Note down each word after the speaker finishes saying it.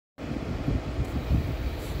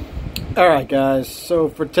Alright guys, so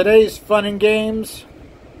for today's fun and games,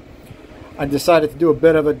 I decided to do a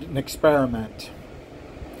bit of an experiment.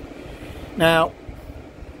 Now,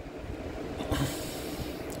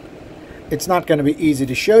 it's not going to be easy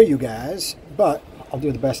to show you guys, but I'll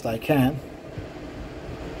do the best I can.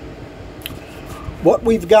 What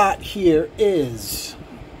we've got here is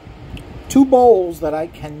two bowls that I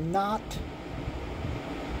cannot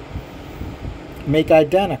make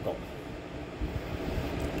identical.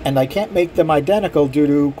 And I can't make them identical due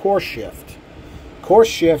to course shift. Course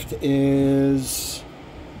shift is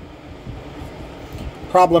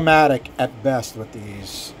problematic at best with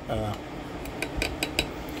these.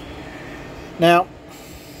 Now,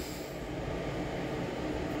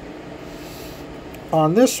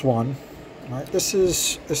 on this one, all right, this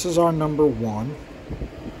is our number one.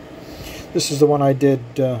 This is the one I did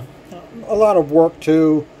a lot of work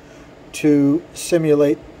to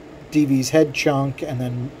simulate DV's head chunk, and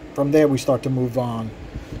then from there we start to move on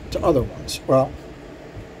to other ones. Well,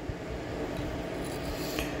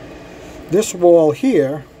 this wall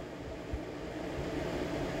here,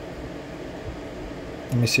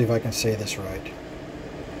 let me see if I can say this right.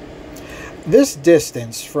 This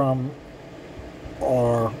distance from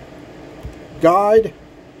our guide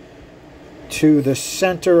to the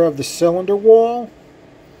center of the cylinder wall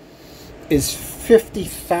is 50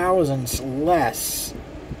 thousandths less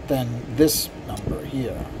than this number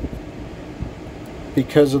here.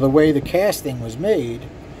 Because of the way the casting was made,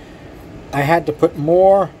 I had to put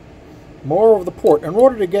more of the port in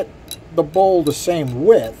order to get the bowl the same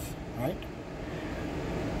width, right?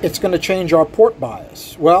 It's going to change our port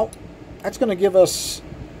bias. Well, that's going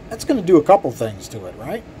to do a couple things to it,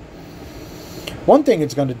 right? One thing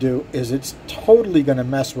it's going to do is it's totally going to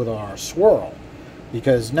mess with our swirl,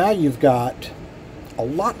 because now you've got a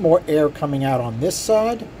lot more air coming out on this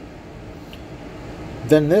side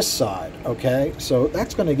than this side, okay? So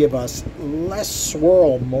that's going to give us less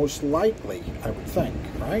swirl, most likely, I would think,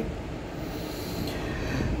 right?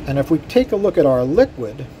 And if we take a look at our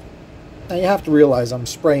liquid, now you have to realize I'm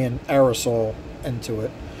spraying aerosol into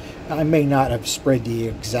it. I may not have sprayed the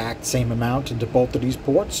exact same amount into both of these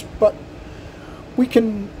ports, but we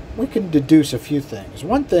can deduce a few things.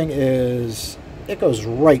 One thing is it goes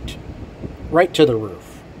right to the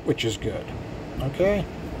roof, which is good, okay?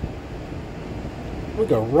 We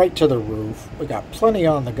go right to the roof. We got plenty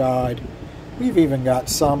on the guide. We've even got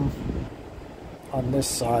some on this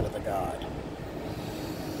side of the guide.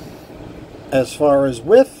 As far as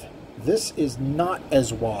width, this is not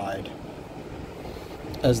as wide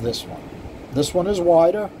as this one. This one is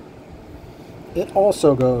wider. It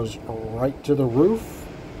also goes right to the roof.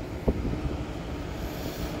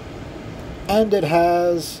 And it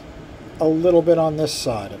has a little bit on this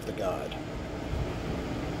side of the guide.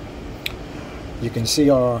 You can see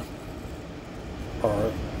our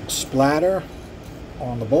splatter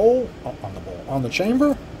on the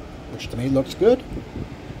chamber, which to me looks good.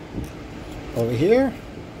 Over here,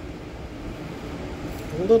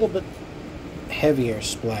 a little bit heavier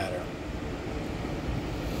splatter.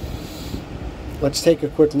 Let's take a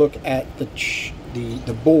quick look at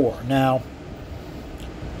the bore. Now,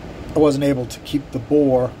 I wasn't able to keep the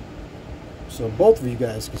bore so both of you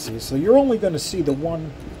guys can see. So you're only going to see the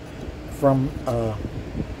one from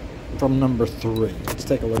number 3. Let's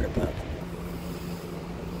take a look at that.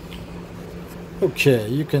 Okay,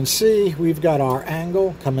 you can see we've got our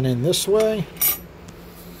angle coming in this way,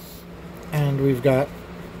 and we've got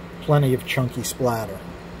plenty of chunky splatter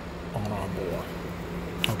on our bore.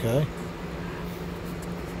 Okay.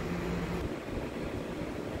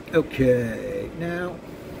 Okay, now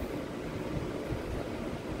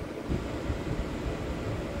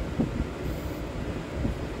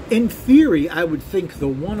in theory, I would think the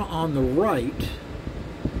one on the right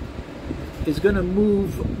is going to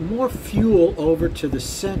move more fuel over to the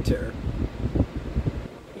center,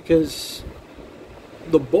 because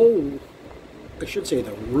the bowl, I should say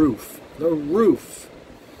the roof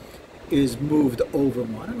is moved over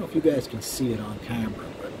more. I don't know if you guys can see it on camera,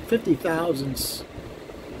 but 50 thousandths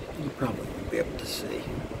you probably won't be able to see.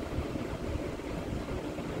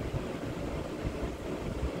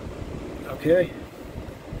 Okay.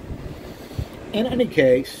 In any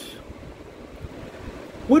case,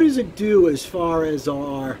 what does it do as far as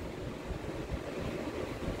our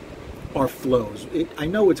flows? I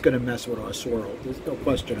know it's going to mess with our swirl. There's no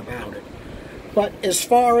question about it. But as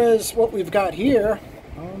far as what we've got here,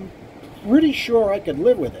 I'm pretty sure I could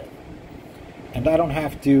live with it. And I don't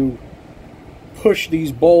have to push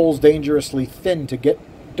these bowls dangerously thin to get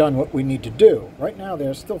done what we need to do. Right now,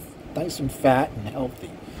 they're still nice and fat and healthy,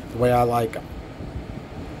 the way I like them.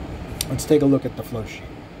 Let's take a look at the flow sheet.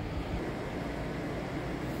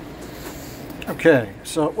 Okay,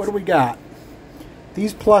 so what do we got?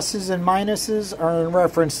 These pluses and minuses are in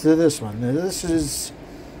reference to this one. Now, this is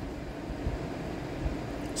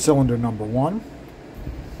cylinder number 1.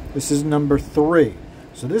 This is number 3.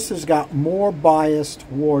 So this has got more bias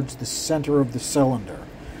towards the center of the cylinder.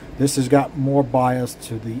 This has got more bias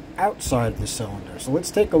to the outside of the cylinder. So let's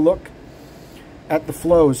take a look at the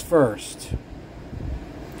flows first.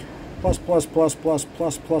 Plus, plus, plus, plus,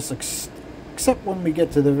 plus, plus, except when we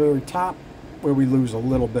get to the very top where we lose a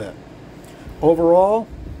little bit. Overall,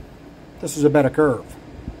 this is a better curve.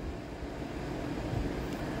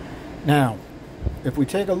 Now, if we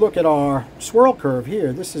take a look at our swirl curve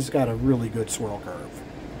here, this has got a really good swirl curve.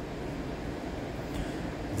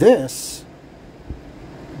 This,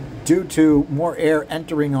 due to more air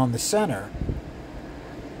entering on the center,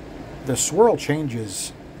 the swirl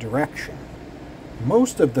changes direction.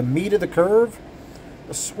 Most of the meat of the curve,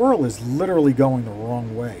 the swirl is literally going the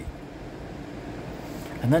wrong way.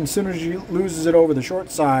 And then as soon as she loses it over the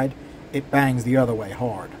short side, it bangs the other way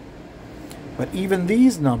hard. But even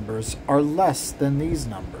these numbers are less than these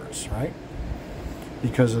numbers, right?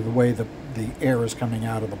 Because of the way the air is coming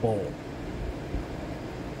out of the bowl.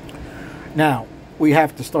 Now, we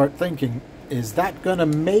have to start thinking, is that going to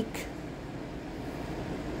make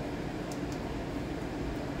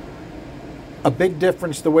a big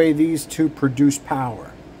difference the way these two produce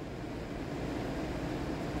power?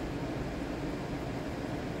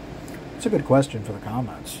 It's a good question for the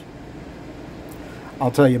comments.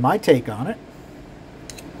 I'll tell you my take on it.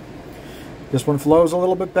 This one flows a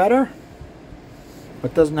little bit better,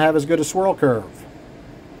 but doesn't have as good a swirl curve.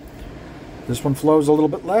 This one flows a little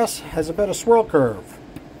bit less, has a better swirl curve.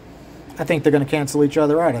 I think they're going to cancel each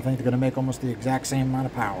other out. I think they're going to make almost the exact same amount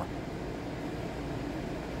of power.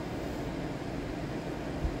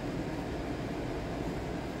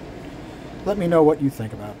 Let me know what you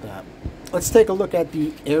think about that. Let's take a look at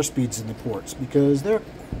the air speeds in the ports, because they're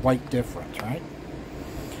quite different, right?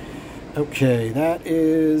 Okay, that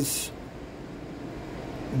is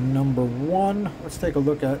number 1. Let's take a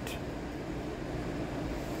look at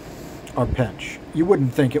our pinch. You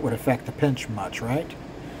wouldn't think it would affect the pinch much, right?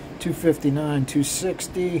 259,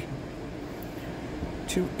 260,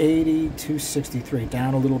 280, 263,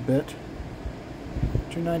 down a little bit.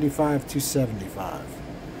 295, 275.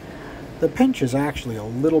 The pinch is actually a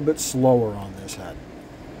little bit slower on this head.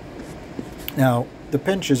 Now, the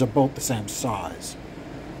pinches are both the same size,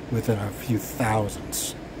 within a few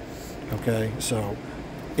thousandths. Okay, so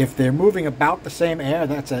if they're moving about the same air,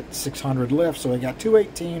 that's at 600 lift, so we got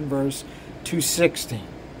 218 versus 216.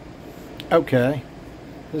 Okay,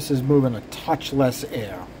 this is moving a touch less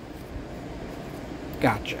air.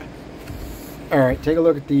 Gotcha. Alright, take a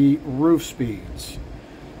look at the roof speeds.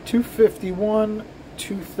 251,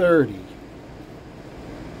 230.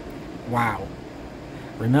 Wow.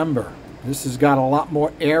 Remember, this has got a lot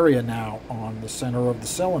more area now on the center of the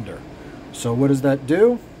cylinder. So what does that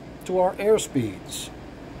do to our air speeds?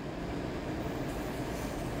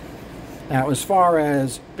 Now, as far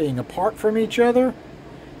as being apart from each other,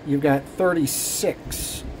 you've got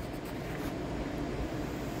 36.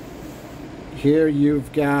 Here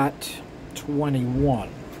you've got 21.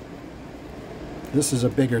 This is a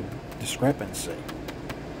bigger discrepancy,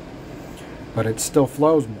 but it still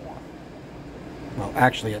flows more. Well,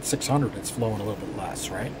 actually, at 600, it's flowing a little bit less,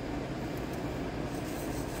 right?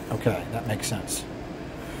 Okay, that makes sense.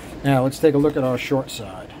 Now, let's take a look at our short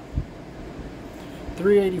side.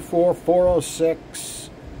 384, 406,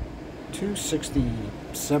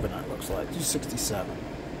 267, it looks like. 267.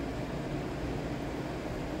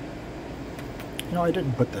 You know, I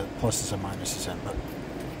didn't put the pluses and minuses in, but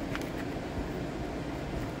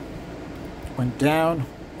went down,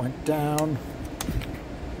 went down,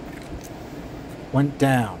 went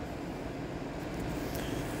down.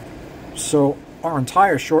 So our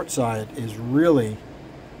entire short side is really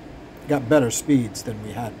got better speeds than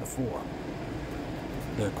we had before.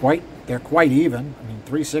 They're quite even. I mean,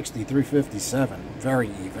 360, 357, very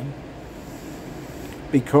even.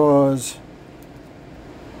 Because,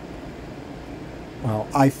 well,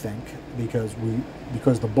 I think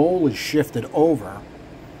because the bowl is shifted over,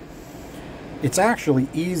 it's actually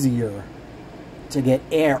easier to get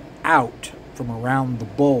air out from around the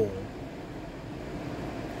bowl,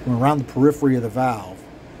 from around the periphery of the valve,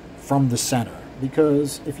 from the center.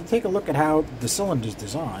 Because if you take a look at how the cylinder is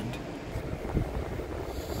designed,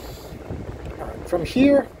 from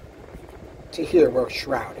here to here we're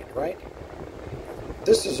shrouded, right?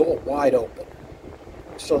 This is all wide open.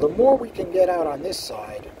 So the more we can get out on this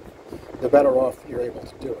side, the better off you're able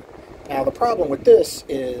to do it. Now the problem with this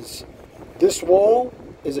is this wall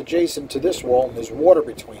is adjacent to this wall and there's water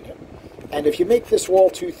between it. And if you make this wall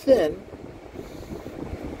too thin,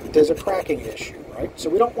 there's a cracking issue, right? So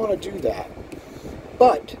we don't want to do that.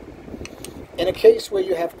 But in a case where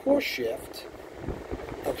you have coarse shift,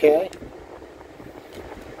 okay,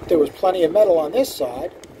 there was plenty of metal on this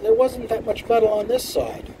side. There wasn't that much metal on this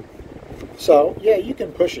side. So, yeah, you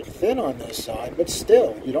can push it thin on this side, but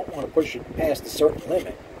still, you don't want to push it past a certain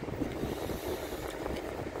limit.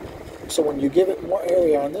 So when you give it more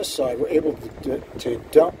area on this side, we're able to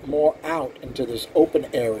dump more out into this open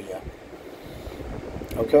area.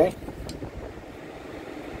 Okay?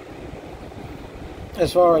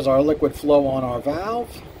 As far as our liquid flow on our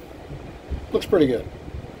valve, looks pretty good.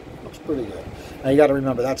 Looks pretty good. Now you got to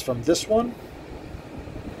remember, that's from this one.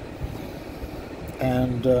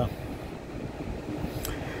 And you're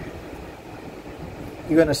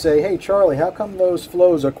going to say, hey Charlie, how come those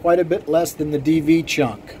flows are quite a bit less than the DV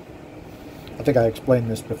chunk? I think I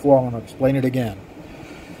explained this before. I'm going to explain it again.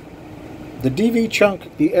 The DV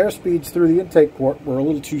chunk, the air speeds through the intake port were a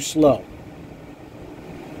little too slow.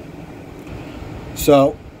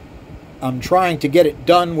 So I'm trying to get it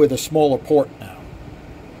done with a smaller port now.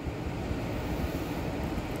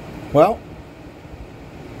 Well,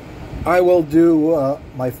 I will do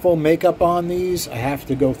my full makeup on these. I have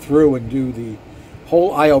to go through and do the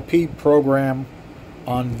whole IOP program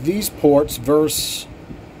on these ports versus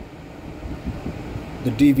the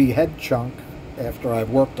DV head chunk after I've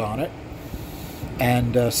worked on it,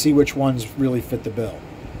 and see which ones really fit the bill.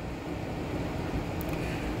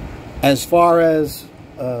 As far as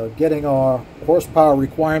getting our horsepower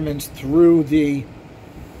requirements through the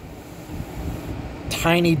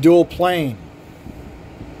tiny dual plane,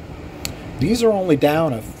 these are only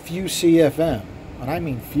down a few CFM. And I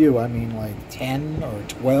mean few, I mean like 10 or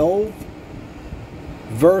 12,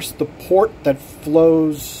 versus the port that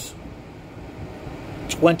flows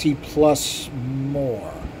 20 plus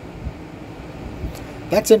more.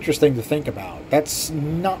 That's interesting to think about. That's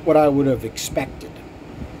not what I would have expected.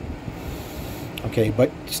 Okay,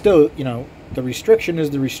 but still, you know, the restriction is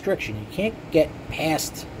the restriction. You can't get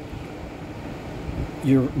past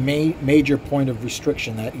your major point of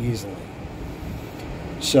restriction that easily.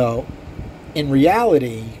 So, in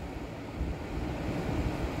reality,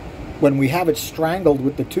 when we have it strangled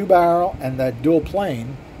with the 2-barrel and that dual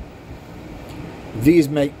plane, these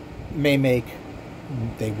they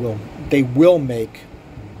will make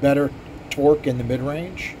better torque in the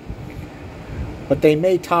mid-range, but they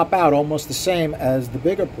may top out almost the same as the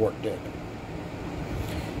bigger port did.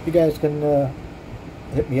 You guys can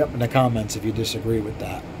hit me up in the comments if you disagree with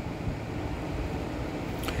that.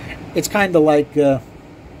 It's kind of like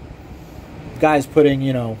guys putting,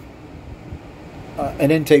 you know,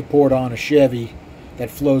 an intake port on a Chevy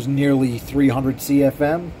that flows nearly 300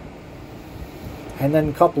 CFM, and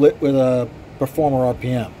then couple it with a Performer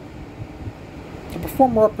RPM. The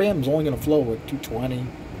Performer RPM is only going to flow with 220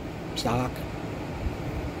 stock.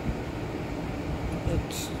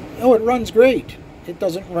 It runs great. It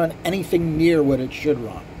doesn't run anything near what it should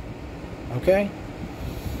run. Okay?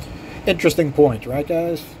 Interesting point, right,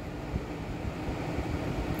 guys?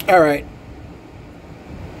 Alright.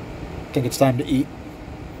 I think it's time to eat.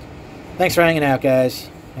 Thanks for hanging out,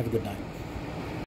 guys. Have a good night.